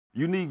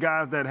You need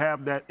guys that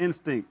have that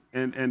instinct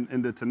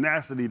and the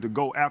tenacity to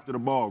go after the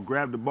ball,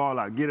 grab the ball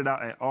out, get it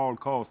out at all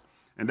costs.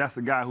 And that's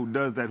the guy who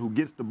does that, who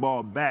gets the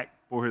ball back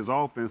for his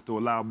offense to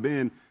allow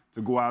Ben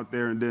to go out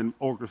there and then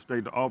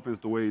orchestrate the offense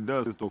the way he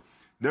does. So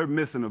they're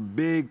missing a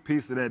big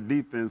piece of that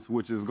defense,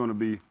 which is going to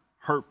be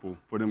hurtful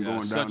for them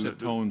going down. Such a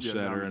tone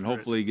setter, and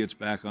hopefully he gets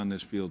back on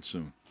this field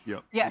soon.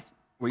 Yep. Yes.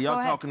 Well,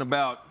 y'all talking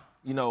about,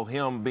 you know,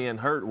 him being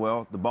hurt.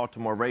 Well, the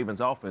Baltimore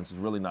Ravens offense is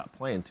really not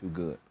playing too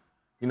good.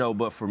 You know,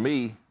 but for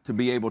me to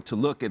be able to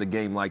look at a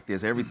game like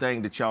this,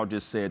 everything that y'all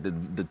just said,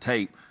 the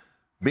tape,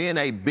 being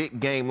a big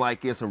game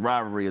like this, a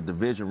rivalry, a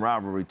division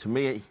rivalry, to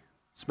me,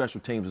 special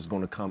teams is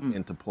going to come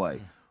into play.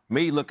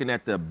 Me looking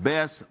at the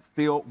best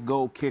field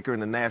goal kicker in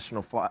the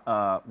National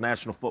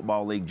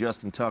Football League,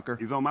 Justin Tucker.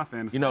 He's on my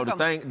fantasy. You know,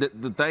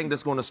 the thing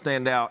that's going to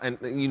stand out, and,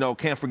 you know,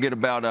 can't forget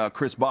about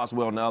Chris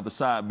Boswell on the other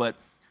side. But,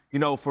 you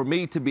know, for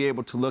me to be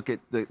able to look at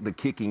the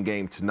kicking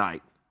game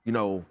tonight, you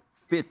know,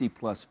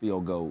 50-plus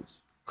field goals.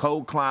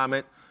 Cold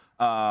climate,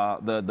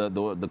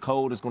 the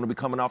cold is going to be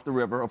coming off the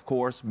river, of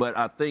course. But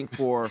I think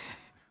for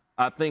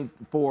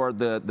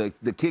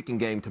the kicking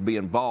game to be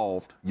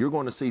involved, you're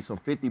going to see some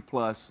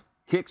 50-plus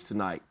kicks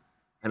tonight.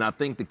 And I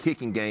think the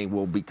kicking game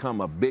will become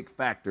a big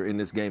factor in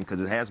this game because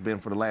it has been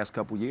for the last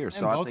couple of years. And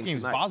so both I think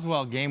teams, tonight,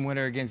 Boswell, game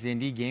winner against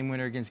Indy, game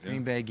winner against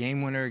Green Bay,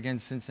 game winner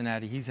against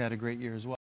Cincinnati. He's had a great year as well.